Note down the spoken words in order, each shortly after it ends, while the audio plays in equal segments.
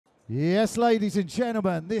Yes, ladies and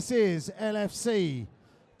gentlemen, this is LFC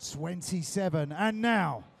 27. And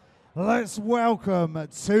now, let's welcome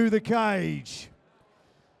to the cage,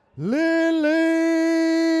 Lilly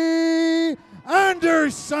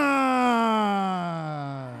Anderson.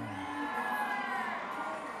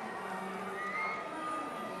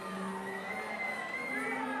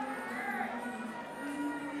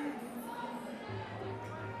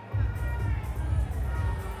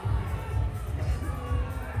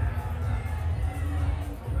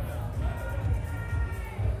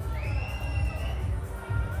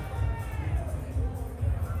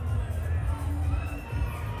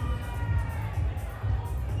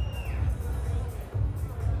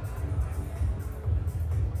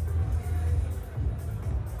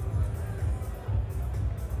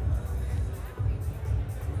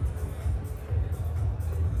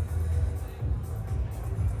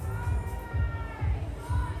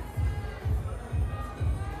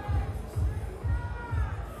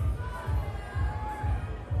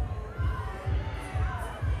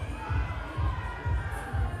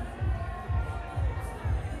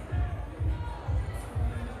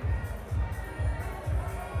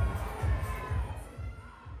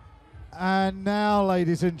 And now,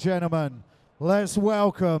 ladies and gentlemen, let's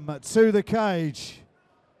welcome to the cage,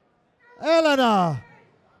 Elena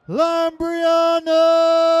Iambrianou.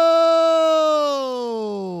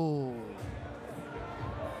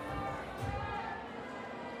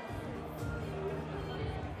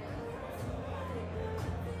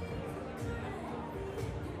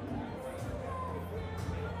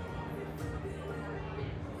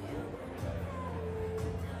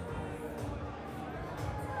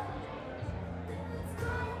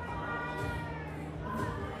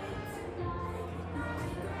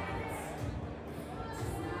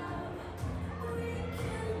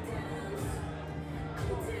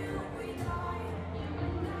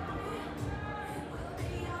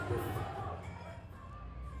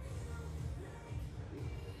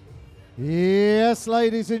 Yes,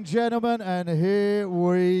 ladies and gentlemen, and here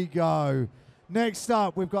we go. Next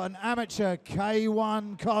up, we've got an amateur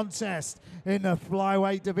K1 contest in the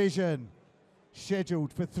flyweight division,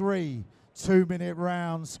 scheduled for 3 2-minute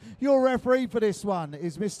rounds. Your referee for this one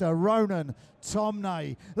is Mr. Ronan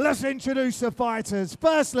Tomney. Let's introduce the fighters.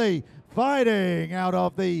 Firstly, fighting out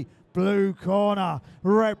of the blue corner,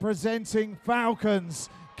 representing Falcons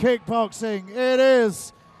Kickboxing, it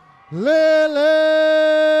is Lilly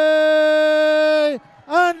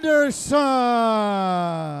Anderson.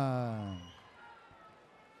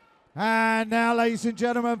 And now, ladies and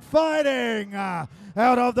gentlemen, fighting out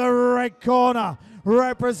of the red corner,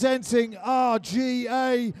 representing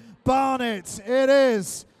RGA Barnet, it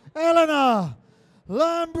is Elena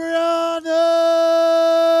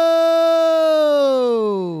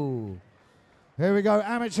Iambrianou. Here we go,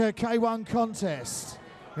 amateur K1 contest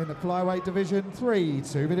in the flyweight division, 3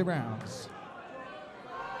 2-minute rounds.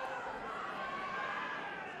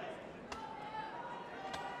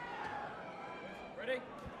 Ready?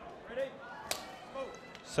 Ready? Go.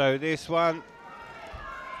 So this one,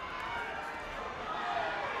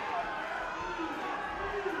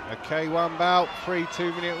 a K1 bout, 3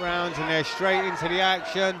 2-minute rounds, and they're straight into the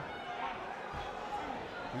action.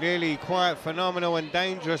 Lilly quite phenomenal and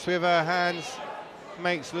dangerous with her hands.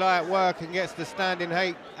 Makes light work and gets the standing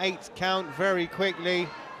eight count very quickly.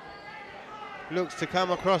 Looks to come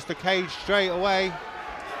across the cage straight away.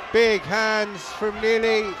 Big hands from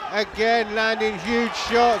Lilly, again landing huge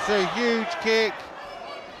shots, a huge kick,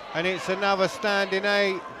 and it's another standing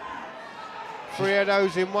 8. 3 of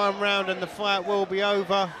those in one round and the fight will be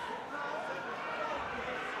over.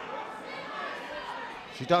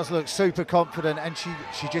 She does look super confident, and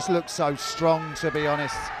she just looks so strong, to be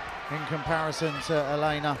honest, in comparison to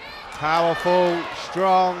Elena. Powerful,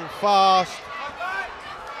 strong, fast.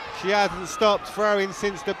 She hasn't stopped throwing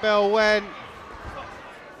since the bell went.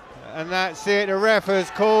 And that's it, the ref has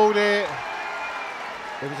called it.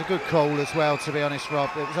 It was a good call as well, to be honest, Rob.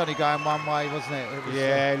 It was only going one way, wasn't it?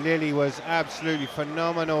 Yeah, Lilly was absolutely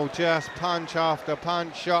phenomenal. Just punch after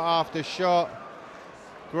punch, shot after shot.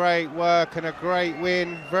 Great work and a great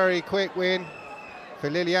win, very quick win for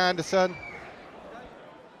Lilly Anderson.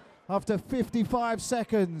 After 55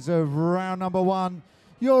 seconds of round number 1,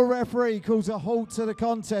 your referee calls a halt to the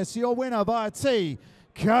contest. Your winner by a TKO,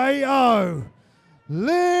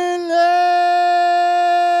 Lilly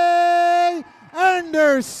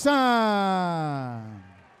Anderson.